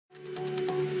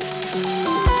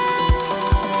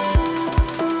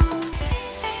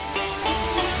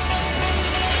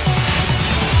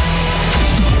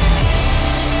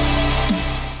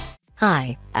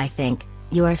I think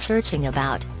you are searching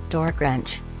about torque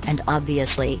wrench, and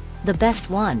obviously, the best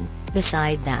one.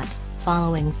 Beside that,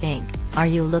 following think, are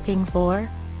you looking for?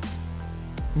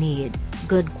 Need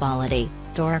good quality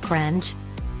torque wrench?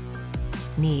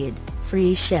 Need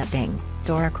free shipping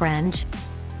torque wrench?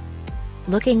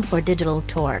 Looking for digital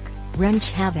torque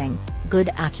wrench having good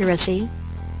accuracy?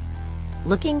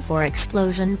 Looking for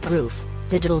explosion-proof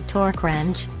digital torque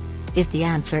wrench? If the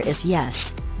answer is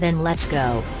yes, then let's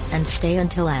go, and stay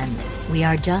until end. We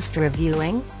are just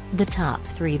reviewing the top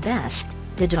 3 best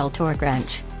digital torque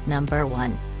wrench. Number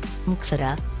 1.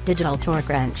 MXITA digital torque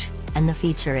wrench, and the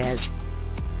feature is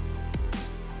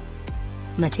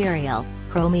material,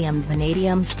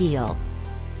 chromium-vanadium steel.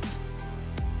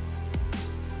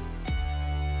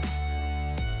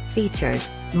 Features,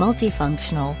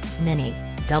 multifunctional, mini,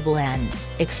 double-end,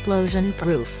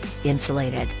 explosion-proof,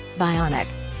 insulated, bionic,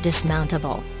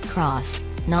 dismountable, cross,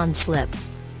 non-slip.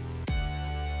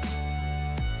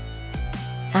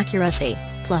 Accuracy,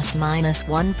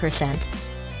 ±1%.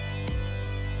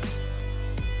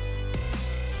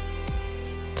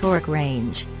 Torque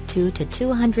range, 2 to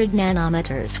 200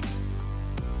 nanometers.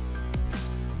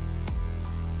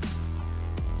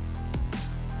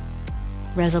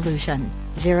 Resolution,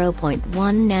 0.1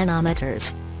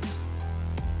 nanometers.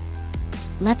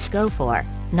 Let's go for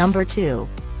number 2.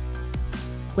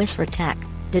 Whispertech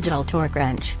digital torque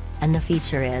wrench, and the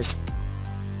feature is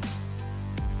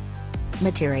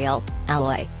material,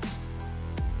 alloy.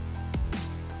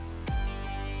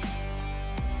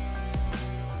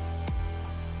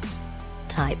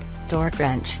 Type, torque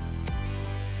wrench.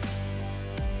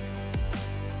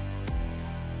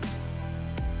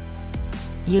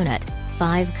 Unit,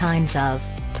 5 kinds of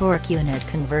torque unit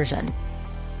conversion.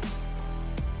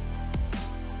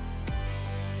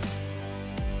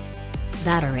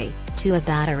 Battery, 2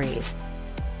 batteries.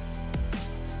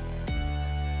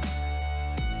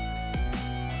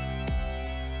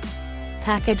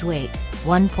 Package weight,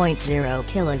 1.0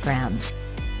 kilograms.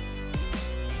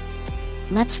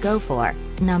 Let's go for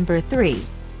number 3.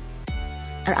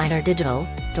 ARITER digital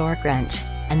torque wrench,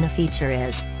 and the feature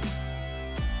is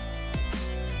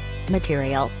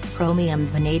material,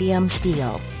 chromium-vanadium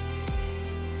steel.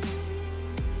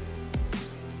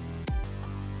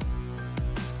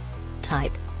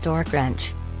 Type, torque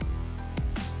wrench.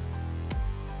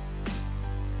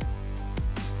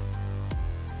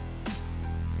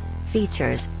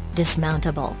 Features,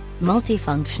 dismountable,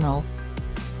 multifunctional.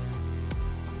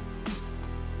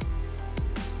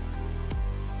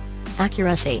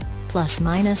 Accuracy,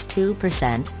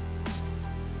 ±2%.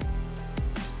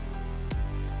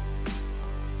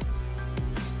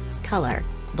 Color,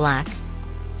 black,